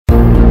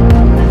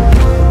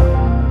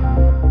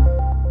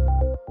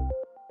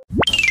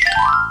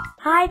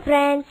Hi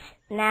friends,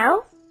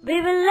 now we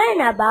will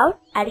learn about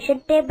addition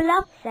table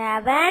of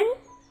 7.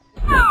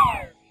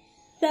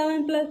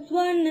 7 plus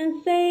 1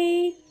 is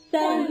 8.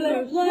 7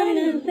 plus 1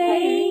 is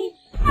 8.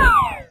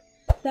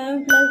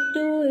 7 plus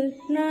 2 is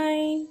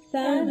 9.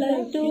 7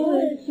 plus 2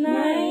 is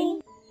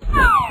 9.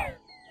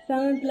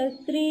 7 plus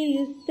 3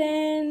 is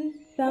 10.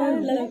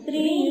 7 plus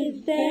 3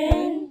 is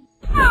 10.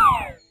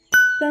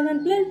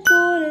 7 plus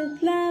 4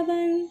 is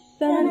 11.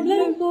 7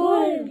 plus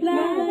 4 is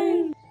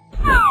 11.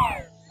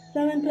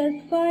 7 plus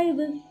 5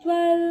 is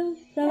 12.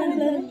 7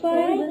 plus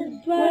 5 is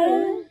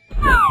 12.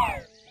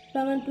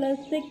 7 plus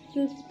 6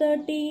 is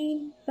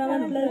 13.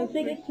 7 plus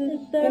 6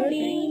 is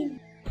 13.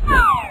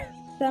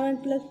 7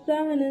 plus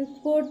 7 is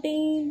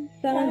 14.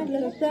 7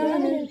 plus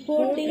 7 is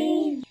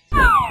 14.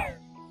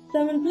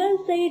 7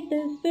 plus 8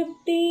 is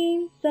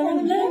 15.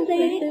 7 plus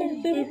 8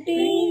 is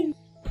 15.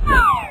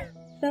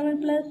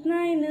 7 plus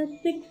 9 is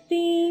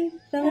 16.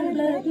 7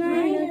 plus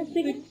 9 is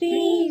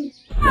 16.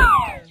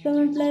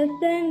 7 plus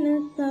 10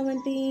 is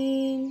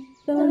 17.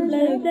 7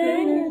 plus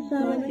 10 is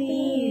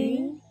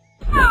 17.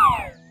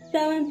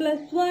 7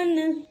 plus 1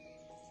 is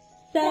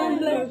 7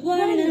 plus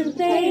 1 is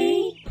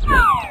 8.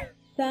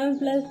 7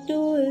 plus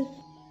 2 is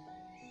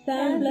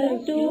 7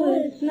 plus 2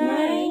 is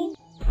 9.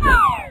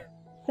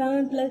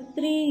 7 plus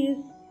 3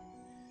 is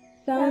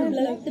 7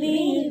 plus 3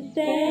 is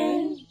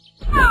 10.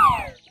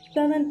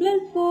 7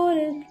 plus 4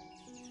 is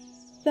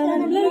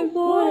 7 plus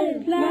 4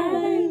 is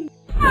 11.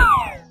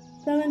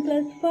 7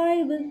 plus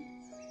 5 is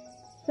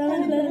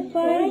 7 plus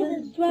 5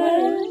 is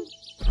 12.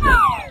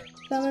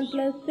 7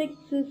 plus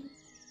 6 is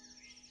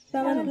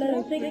 7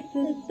 plus 6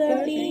 is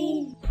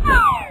 13.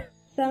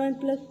 7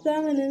 plus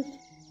 7 is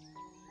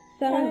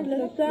 7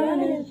 plus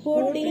 7 is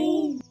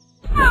 14.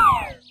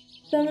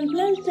 7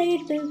 plus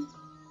 8 is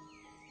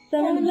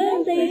 7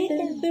 plus 8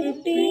 is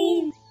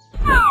 15.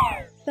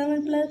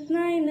 7 plus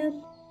 9 is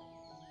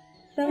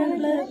 7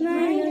 plus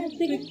 9 is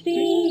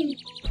 16.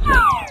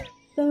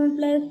 7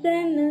 plus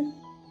 10 is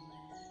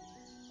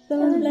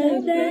 7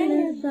 plus 10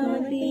 is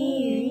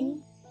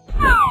 17.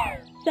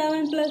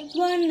 7 plus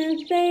 1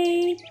 is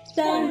 8.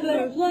 7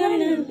 plus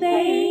 1 is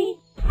 8.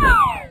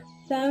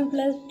 7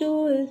 plus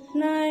 2 is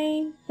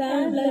 9.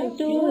 7 plus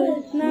 2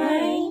 is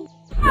 9.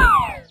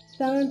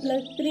 7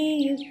 plus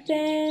 3 is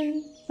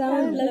 10.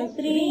 7 plus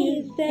 3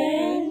 is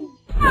 10.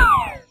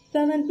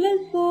 7 plus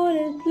 4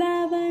 is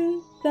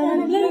 11.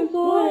 7 plus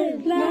 4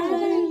 is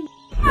 11.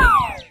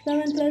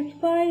 7 plus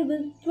 5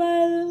 is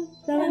 12.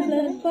 7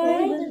 plus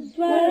 5 is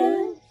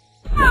 12.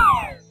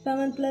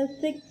 7 plus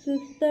 6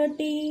 is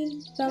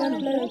 13. 7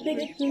 plus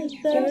 6 is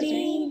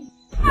 13.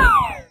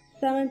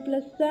 7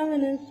 plus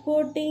 7 is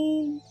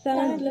 14.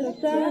 7 plus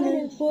 7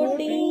 is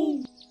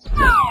 14.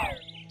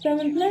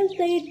 7 plus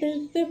 8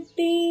 is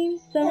 15.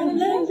 7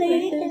 plus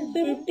 8 is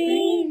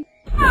 15.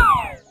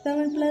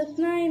 7 plus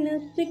 9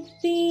 is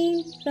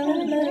 16.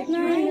 7 plus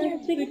 9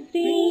 is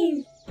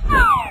 16.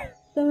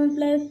 7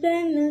 plus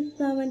 10 is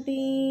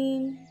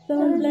 17.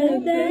 7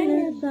 plus 10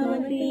 is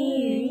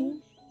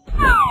 17.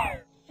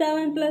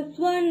 7 plus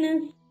 1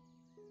 is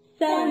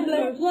 7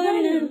 plus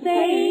 1 is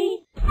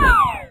 8.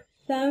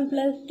 7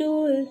 plus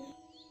 2 is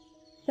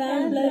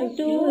 7 plus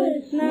 2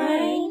 is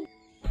 9.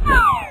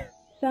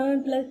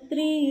 7 plus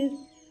 3 is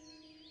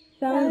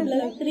 7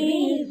 plus 3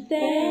 is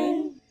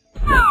 10.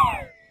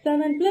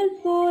 7 plus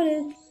 4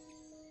 is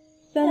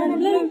 7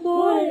 plus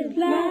 4 is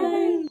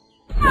 11.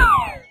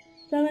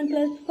 7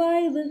 plus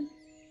 5 is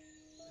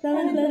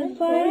 7 plus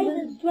 5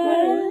 is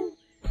 12.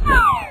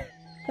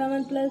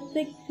 7 plus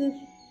 6 is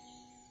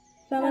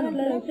 7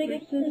 plus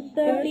 6 is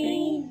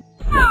 13.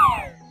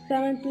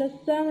 7 plus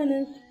 7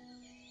 is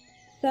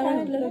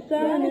 7 plus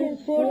 7 is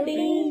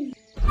 14.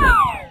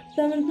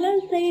 7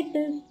 plus 8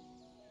 is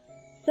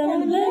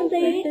 7 plus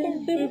 8 is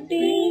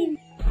 15.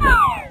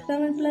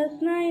 7 plus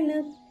 9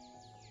 is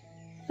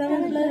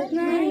 7 plus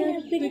 9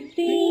 is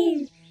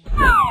 16.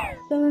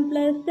 7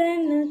 plus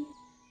 10 is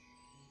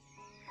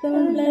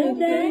 7 plus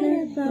 10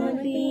 is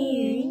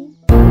 17.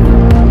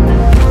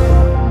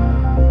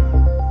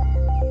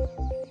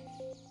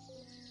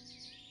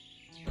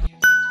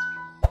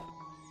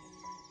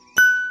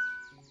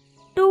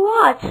 To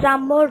watch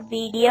some more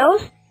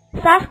videos,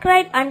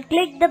 subscribe and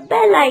click the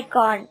bell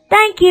icon.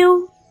 Thank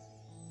you.